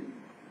ask you,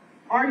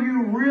 are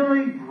you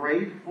really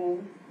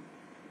grateful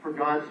for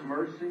God's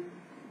mercy,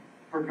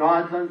 for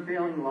God's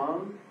unfailing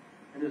love,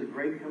 and his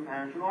great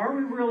compassion? Are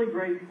we really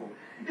grateful?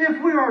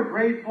 If we are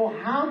grateful,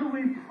 how do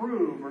we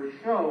prove or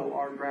show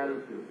our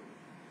gratitude?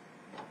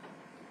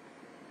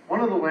 One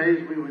of the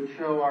ways we would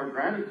show our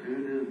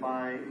gratitude is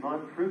by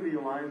not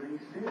trivializing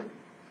sin.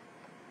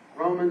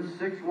 Romans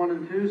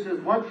 6:1-2 says,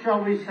 what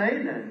shall we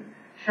say then?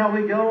 Shall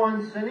we go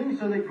on sinning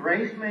so that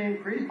grace may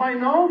increase? By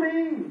no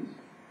means.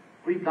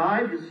 We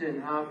died to sin.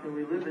 How can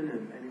we live in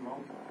it any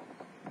longer?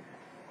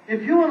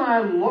 If you and I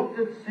looked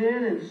at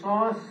sin and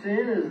saw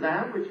sin as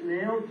that which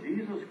nailed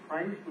Jesus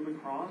Christ to the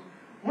cross,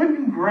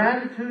 wouldn't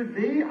gratitude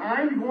be,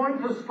 I'm going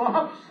to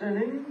stop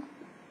sinning,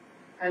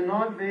 and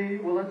not be,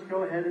 well, let's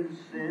go ahead and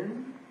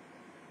sin,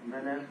 and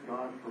then ask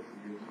God for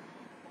forgiveness?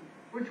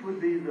 Which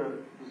would be the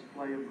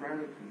display of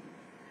gratitude.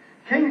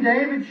 King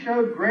David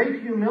showed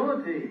great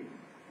humility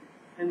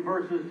in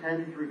verses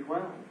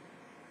 10-12.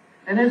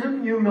 And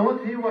isn't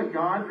humility what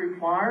God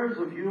requires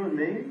of you and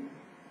me?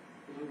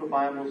 This is what the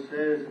Bible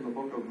says in the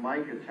book of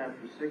Micah,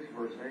 chapter 6,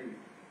 verse 8.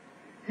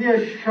 He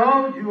has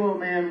showed you, O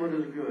man, what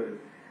is good.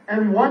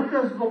 And what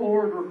does the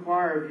Lord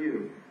require of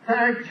you? To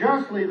act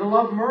justly, to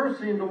love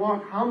mercy, and to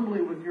walk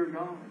humbly with your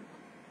God.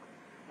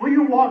 Will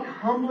you walk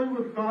humbly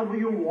with God? Will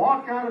you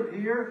walk out of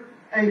here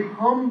a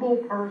humble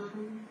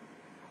person?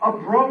 A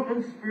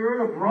broken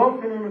spirit, a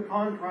broken and a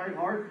contrite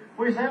heart?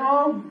 Will you say,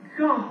 oh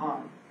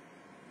God,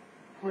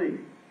 please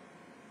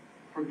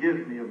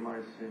forgive me of my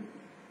sins?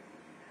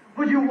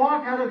 Would you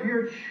walk out of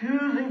here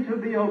choosing to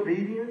be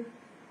obedient?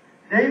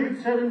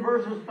 David said in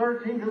verses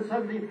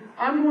 13-17,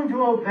 I'm going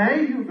to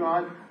obey you,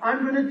 God.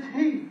 I'm going to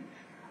teach.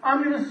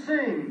 I'm going to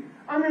sing.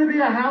 I'm going to be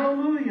a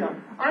hallelujah.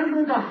 I'm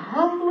going to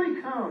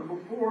humbly come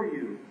before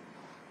you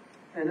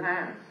and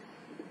ask,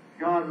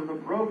 God, with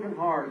a broken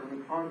heart and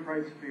a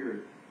contrite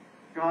spirit,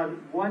 God,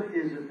 what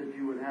is it that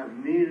you would have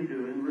me to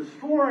do in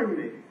restoring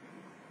me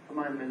to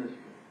my ministry?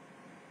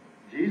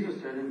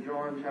 Jesus said in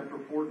John chapter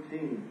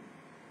 14,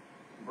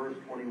 verse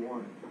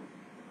 21,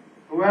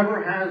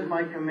 whoever has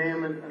my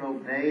commandment and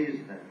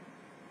obeys them,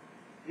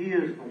 he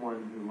is the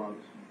one who loves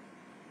me.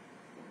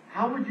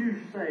 How would you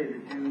say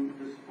that you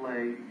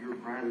display your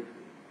gratitude?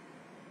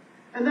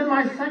 And then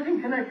my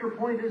second connector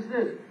point is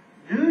this.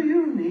 Do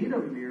you need a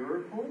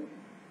miracle?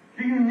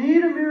 Do you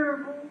need a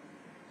miracle?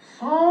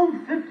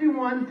 Psalm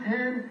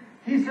 51:10,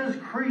 he says,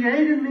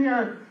 create in me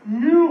a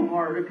new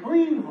heart, a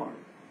clean heart.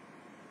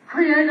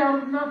 Create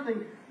out of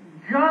nothing.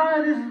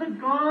 God is the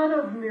God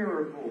of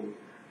miracles.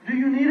 Do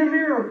you need a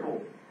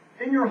miracle?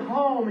 In your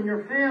home, in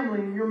your family,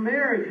 in your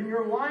marriage, in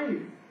your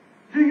life?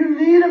 Do you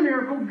need a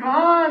miracle?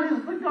 God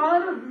is the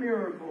God of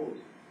miracles.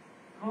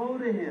 Go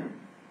to Him.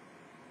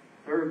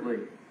 Thirdly,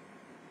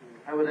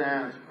 I would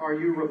ask, are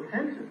you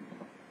repentant?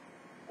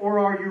 Or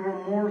are you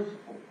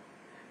remorseful?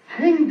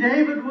 King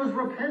David was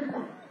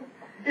repentant.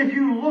 If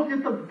you look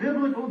at the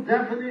biblical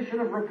definition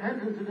of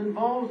repentance, it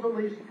involves at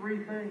least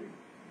three things.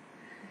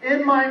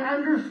 In my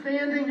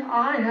understanding,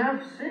 I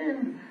have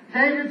sinned.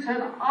 David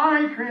said,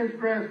 I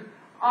transgressed.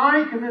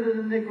 I committed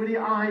iniquity.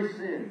 I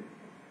sinned.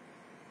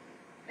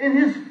 In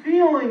his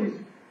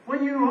feelings,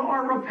 when you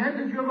are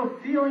repentant, you have a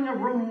feeling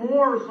of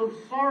remorse, of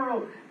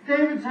sorrow.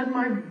 David said,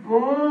 my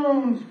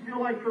bones feel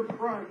like they're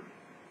crushed.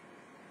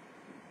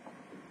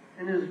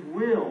 In his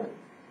will,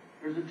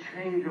 there's a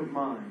change of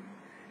mind.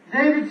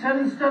 David said,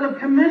 instead of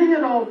committing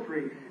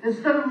adultery,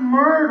 instead of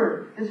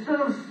murder, instead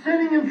of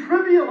sinning and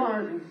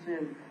trivializing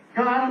sin,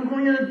 God, I'm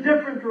going in a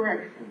different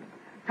direction.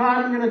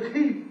 God, I'm going to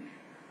teach.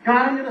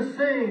 God, I'm going to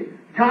sing.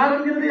 God, I'm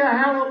going to be a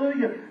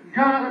hallelujah.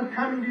 God, I'm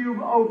coming to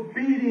you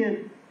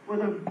obedient with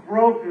a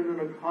broken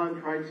and a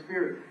contrite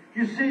spirit.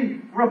 You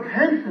see,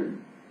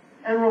 repentant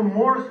and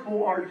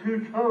remorseful are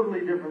two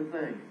totally different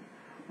things.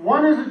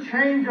 One is a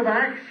change of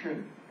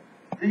action.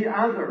 The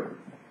other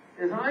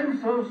is,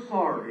 I'm so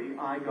sorry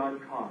I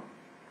got caught.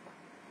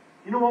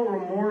 You know what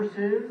remorse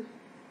is?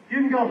 You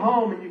can go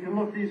home and you can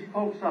look these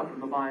folks up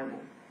in the Bible.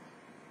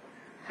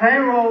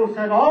 Pharaoh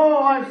said, oh,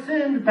 I've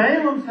sinned.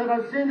 Balaam said,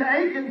 I've sinned.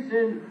 Achan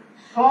sinned.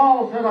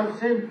 Saul said, I've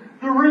sinned.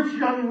 The rich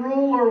young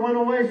ruler went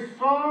away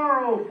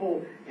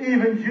sorrowful.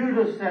 Even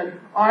Judas said,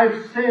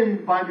 I've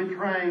sinned by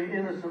betraying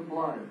innocent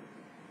blood.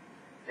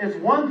 It's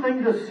one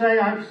thing to say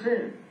I've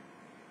sinned.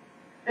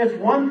 It's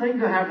one thing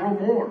to have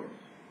remorse.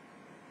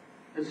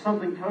 It's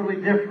something totally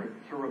different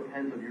to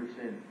repent of your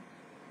sins.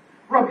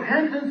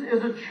 Repentance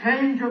is a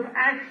change of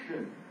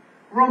action.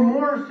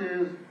 Remorse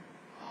is,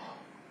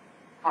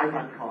 I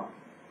got caught.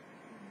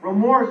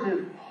 Remorse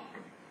is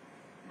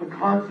the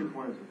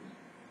consequences.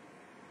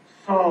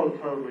 So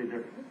totally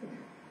different.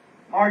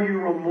 Are you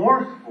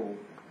remorseful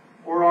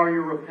or are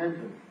you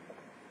repentant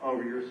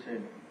over your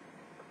sin?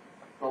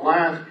 The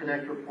last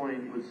connector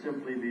point would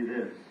simply be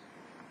this.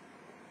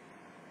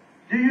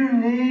 Do you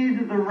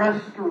need the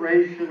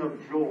restoration of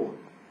joy?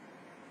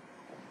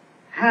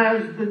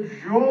 Has the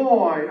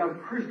joy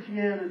of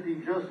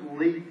Christianity just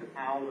leaked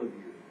out of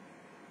you?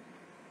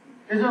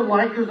 Is it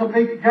like there's a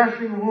big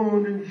gushing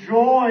wound and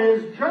joy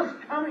is just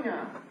coming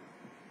out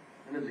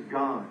and it's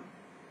gone?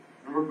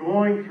 And we're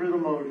going through the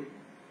motions.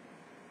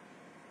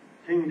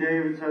 King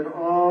David said,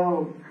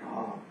 oh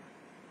God,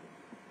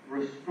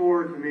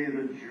 restore to me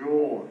the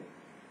joy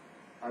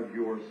of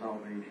your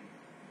salvation.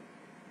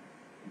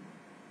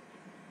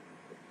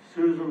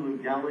 Susan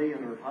Lugeli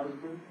and her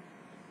husband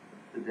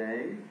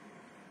today,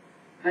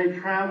 they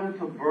travel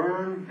to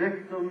burn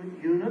victim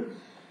units.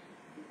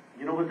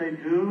 You know what they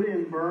do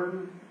in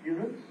burn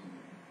units?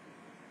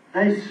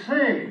 They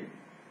sing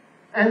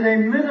and they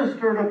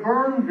minister to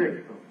burn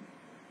victims.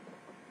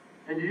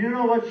 And do you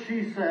know what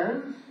she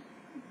says?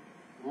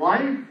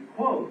 Life,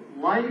 quote,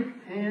 life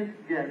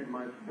can't get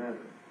much better.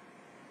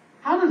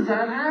 How does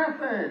that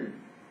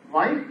happen?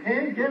 Life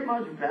can't get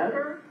much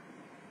better?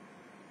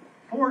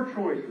 4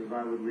 choices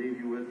I would leave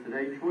you with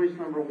today. Choice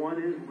number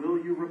 1 is, will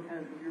you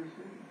repent of your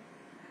sins?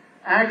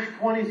 Acts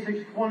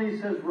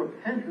 26:20 says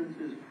repentance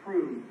is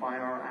proved by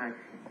our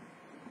actions.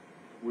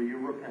 Will you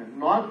repent?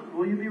 Not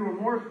will you be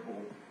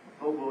remorseful,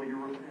 but will you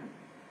repent?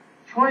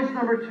 Choice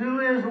number 2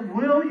 is,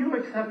 will you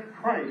accept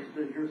Christ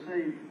as your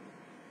Savior?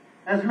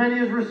 As many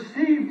as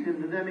received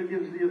Him, to them He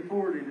gives the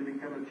authority to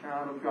become a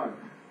child of God.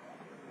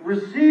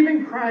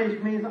 Receiving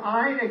Christ means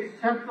I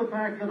accept the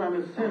fact that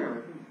I'm a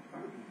sinner,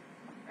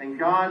 and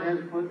God has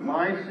put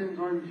my sins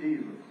on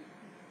Jesus,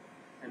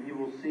 and He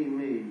will see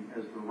me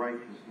as the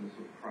righteousness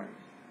of Christ.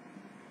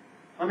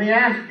 Let me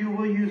ask you,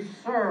 will you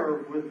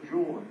serve with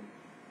joy?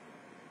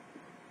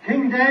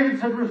 King David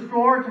said,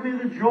 restore to me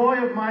the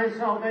joy of my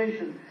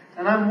salvation.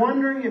 And I'm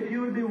wondering if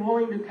you would be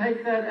willing to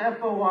take that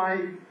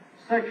FOI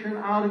section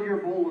out of your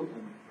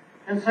bulletin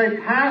and say,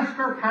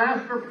 Pastor,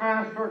 Pastor,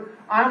 Pastor,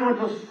 I want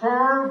to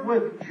serve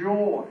with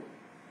joy.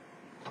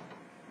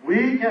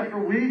 Week after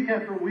week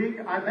after week,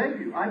 I beg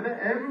you.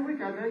 Every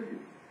week I beg you.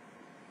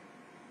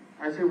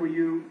 I say, will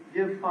you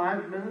give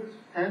 5 minutes,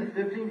 10,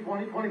 15,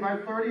 20,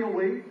 25, 30 a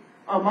week,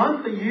 a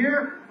month, a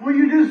year? Will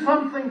you do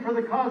something for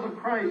the cause of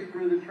Christ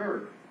through the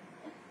church?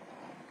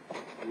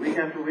 Week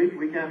after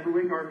week after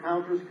week, our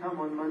counters come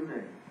on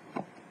Monday.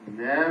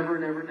 Never,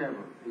 never,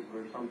 never is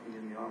there something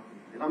in the offering.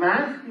 And I'm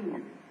asking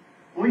you,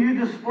 will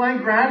you display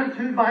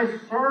gratitude by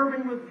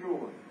serving with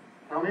joy?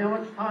 Tell me how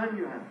much time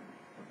you have,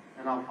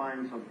 and I'll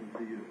find something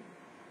for you.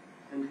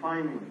 And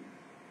finally,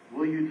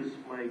 will you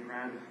display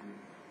gratitude?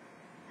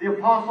 The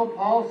Apostle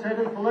Paul said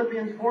in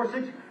Philippians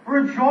 4:6,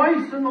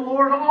 rejoice in the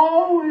Lord,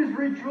 always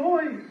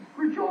rejoice.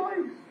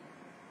 Rejoice.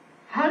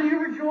 How do you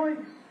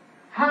rejoice?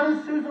 How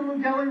does Susan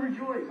Lugeli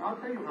rejoice? I'll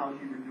tell you how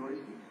she rejoices.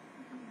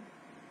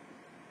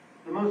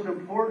 the most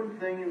important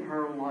thing in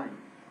her life.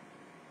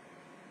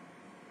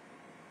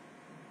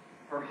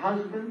 Her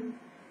husband,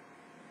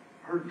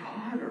 her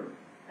daughter,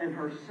 and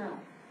herself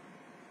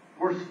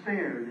were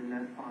spared in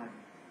that fire.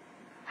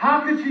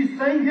 How could she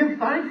sing, give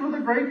thanks with a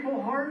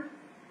grateful heart?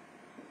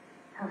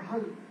 Her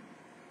husband,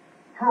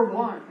 her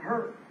wife,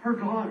 her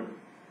daughter,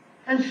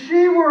 and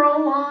she were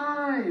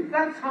alive.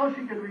 That's how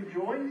she could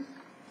rejoice.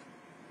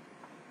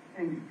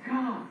 And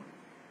God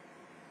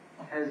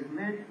has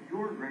met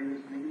your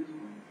greatest need as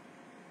well.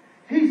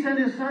 He sent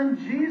His Son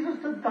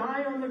Jesus to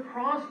die on the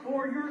cross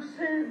for your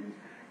sins.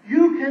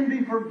 You can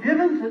be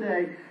forgiven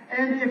today.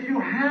 And if you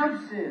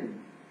have sinned,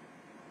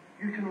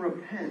 you can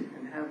repent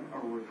and have a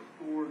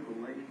restored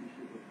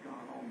relationship with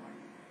God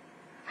Almighty.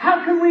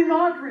 How can we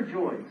not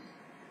rejoice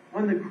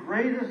when the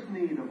greatest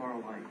need of our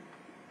life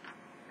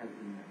has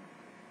been met?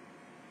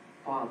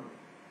 Father,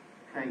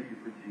 thank you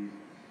for Jesus.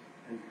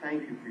 And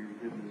thank you for your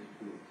goodness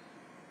to us.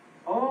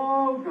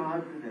 Oh,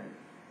 God, today,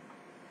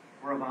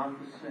 we're about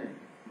to sing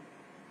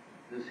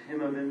this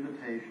hymn of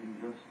invitation,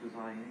 Just As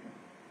I Am.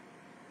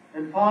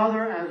 And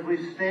Father, as we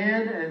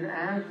stand and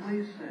as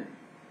we sing,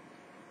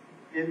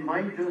 it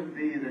might just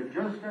be that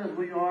just as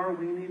we are,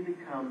 we need to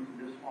come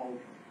to this altar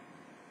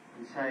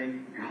and say,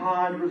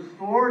 God,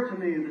 restore to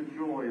me the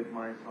joy of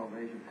my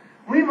salvation.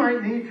 We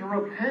might need to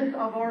repent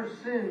of our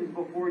sins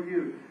before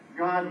you.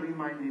 God, we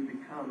might need to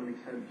come and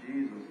accept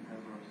Jesus as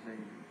our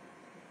Savior.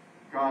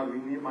 God,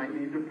 we might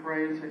need to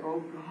pray and say,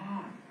 oh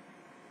God,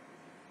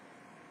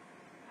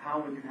 how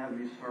would you have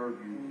me serve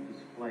you to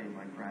display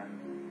my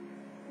gratitude?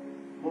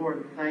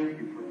 Lord, thank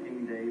you for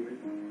King David.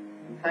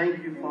 And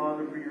thank you,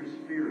 Father, for your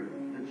Spirit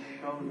that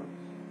shows us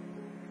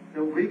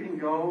that we can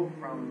go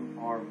from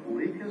our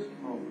bleakest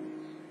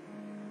moments,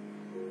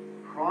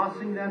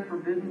 crossing that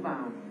forbidden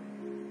boundary,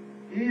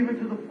 even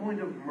to the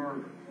point of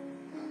murder,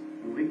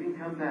 and we can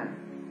come back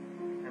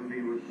and be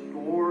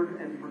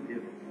restored and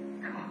forgiven.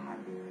 God,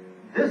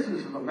 this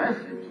is the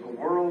message the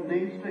world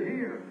needs to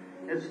hear.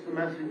 It's the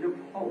message of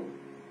hope.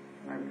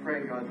 I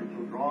pray, God, that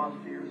you'll draw us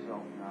to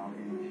yourself now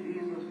in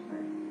Jesus'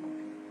 name.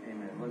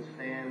 Amen. Let's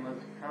stand.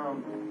 Let's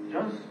come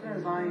just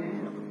as I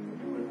am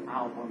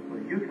without one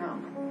plea. You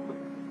come.